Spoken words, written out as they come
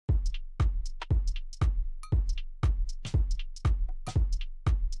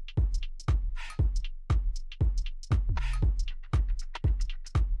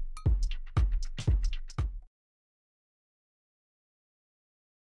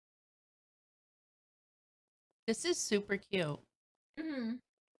This is super cute. Mm-hmm.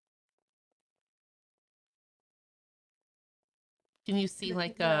 Can you see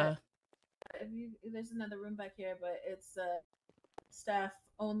like there's another room back here, but it's staff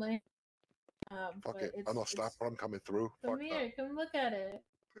only. Fuck but it. I'm not staff, but I'm coming through. Come Fuck here, come look at it.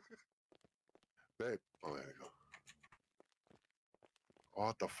 Babe. Oh, there you go. Oh,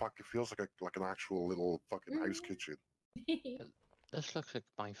 what the fuck? It feels like an actual little fucking house kitchen. This looks like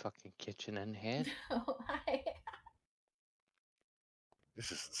my fucking kitchen in here. Oh, hi.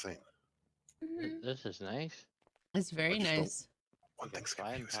 This is insane. This is nice. It's very nice. One Like a thing's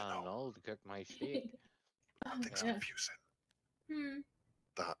frying confusing pan and though. all to cook my steak. One thing's confusing.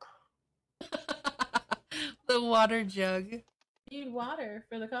 That The water jug. You need water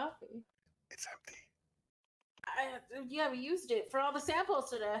for the coffee. it's empty. Yeah, we used it for all the samples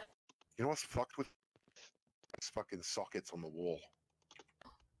today. You know what's fucked with? It's fucking sockets on the wall.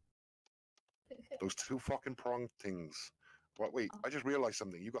 Those two fucking prong things. What? Wait, I just realized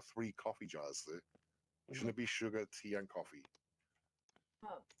something. You got 3 coffee jars there. Shouldn't it be sugar, tea, and coffee?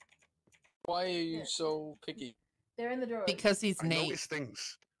 Oh. Why are you so picky? They're in the drawer. Because he's I Nate. notice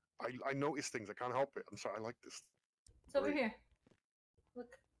things. I notice things. I can't help it. I'm sorry. I like this. It's over here. Look.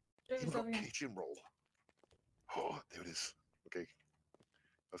 It's You've over got here. kitchen roll. Oh, there it is. Okay.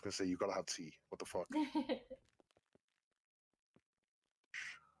 I was gonna say you gotta have tea. What the fuck?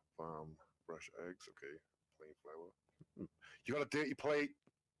 Fresh eggs. Okay. Plain flour. You got a dirty plate.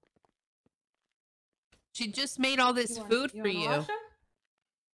 She just made all this food for you. Wash 'em?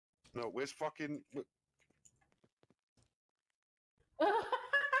 No, where's fucking?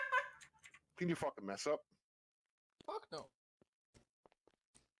 Can you fucking mess up? Fuck no.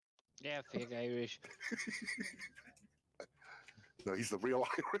 Yeah, fake Irish. No, he's the real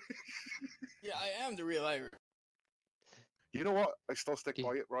Irish. Yeah, I am the real Irish. You know what? I still stick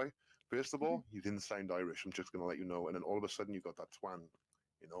by it, right? First of all, you didn't sound Irish. I'm just gonna let you know. And then all of a sudden, you got that twang.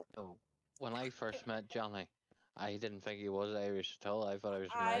 You know. Oh, when I first met Johnny, I didn't think he was Irish at all. I thought he was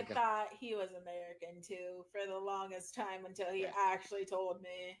I American. thought he was American too for the longest time until he actually told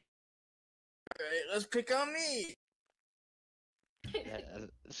me. Alright, let's pick on me.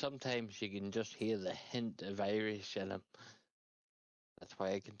 Sometimes you can just hear the hint of Irish in him. That's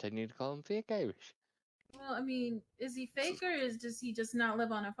why I continue to call him fake Irish. Well, I mean, is he fake or does he just not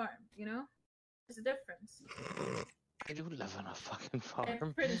live on a farm? You know, there's a difference. I don't live on a fucking farm.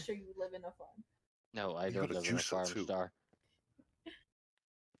 I'm pretty sure you live in a farm. No, I You don't got a live in a juicer farm, too. Star.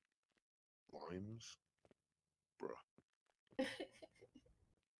 Limes, bruh.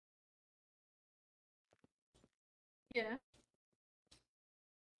 Yeah.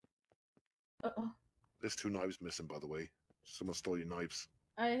 Uh-oh. There's 2 knives missing, by the way. Someone stole your knives.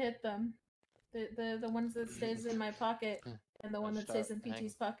 I hit them. The ones that stays in my pocket and the one that stays in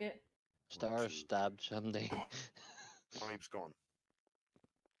PT's pocket. Star stabbed somebody. Knives gone.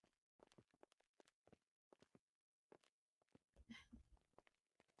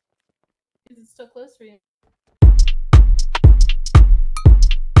 Is it still close for you?